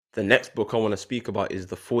The next book I want to speak about is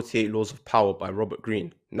The 48 Laws of Power by Robert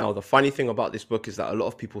Greene. Now, the funny thing about this book is that a lot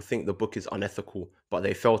of people think the book is unethical, but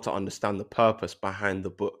they fail to understand the purpose behind the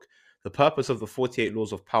book. The purpose of the 48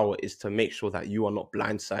 Laws of Power is to make sure that you are not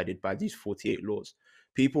blindsided by these 48 laws.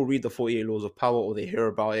 People read the 48 Laws of Power or they hear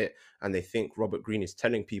about it and they think Robert Greene is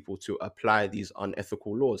telling people to apply these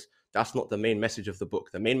unethical laws. That's not the main message of the book.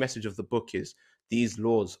 The main message of the book is these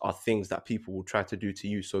laws are things that people will try to do to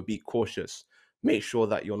you, so be cautious. Make sure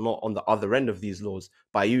that you're not on the other end of these laws.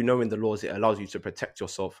 By you knowing the laws, it allows you to protect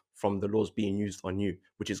yourself from the laws being used on you,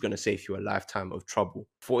 which is going to save you a lifetime of trouble.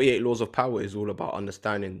 48 Laws of Power is all about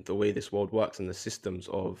understanding the way this world works and the systems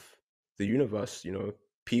of the universe. You know,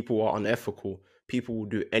 people are unethical. People will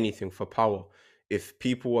do anything for power. If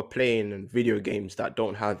people are playing video games that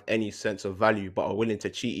don't have any sense of value but are willing to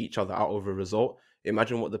cheat each other out of a result,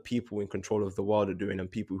 imagine what the people in control of the world are doing and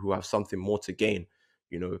people who have something more to gain.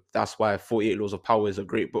 You know, that's why 48 Laws of Power is a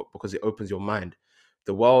great book, because it opens your mind.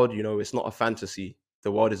 The world, you know, it's not a fantasy.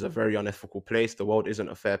 The world is a very unethical place. The world isn't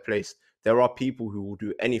a fair place. There are people who will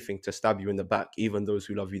do anything to stab you in the back, even those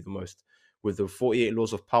who love you the most. With the 48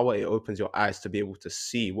 Laws of Power, it opens your eyes to be able to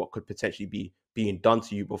see what could potentially be being done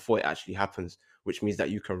to you before it actually happens, which means that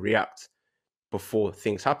you can react before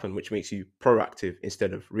things happen, which makes you proactive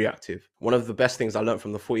instead of reactive. One of the best things I learned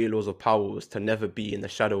from the 48 Laws of Power was to never be in the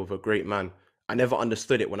shadow of a great man. I never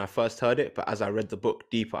understood it when I first heard it, but as I read the book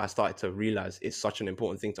deeper, I started to realize it's such an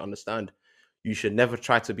important thing to understand. You should never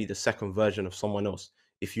try to be the second version of someone else.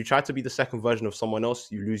 If you try to be the second version of someone else,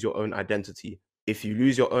 you lose your own identity. If you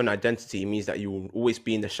lose your own identity, it means that you will always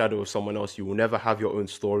be in the shadow of someone else. You will never have your own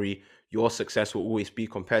story. Your success will always be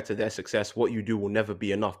compared to their success. What you do will never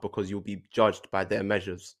be enough because you'll be judged by their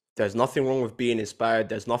measures. There's nothing wrong with being inspired.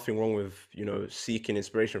 There's nothing wrong with, you know, seeking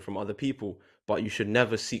inspiration from other people, but you should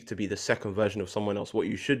never seek to be the second version of someone else. What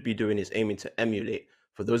you should be doing is aiming to emulate.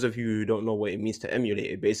 For those of you who don't know what it means to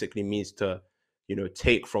emulate, it basically means to, you know,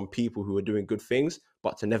 take from people who are doing good things,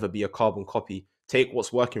 but to never be a carbon copy. Take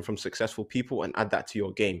what's working from successful people and add that to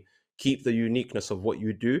your game. Keep the uniqueness of what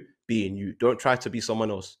you do being you. Don't try to be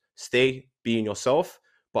someone else. Stay being yourself,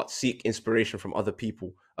 but seek inspiration from other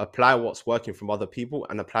people. Apply what's working from other people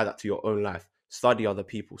and apply that to your own life. Study other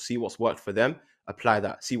people, see what's worked for them, apply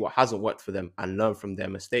that, see what hasn't worked for them, and learn from their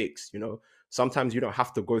mistakes. You know, sometimes you don't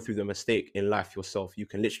have to go through the mistake in life yourself. You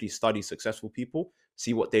can literally study successful people,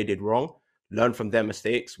 see what they did wrong, learn from their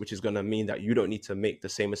mistakes, which is going to mean that you don't need to make the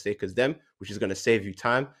same mistake as them, which is going to save you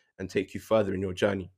time and take you further in your journey.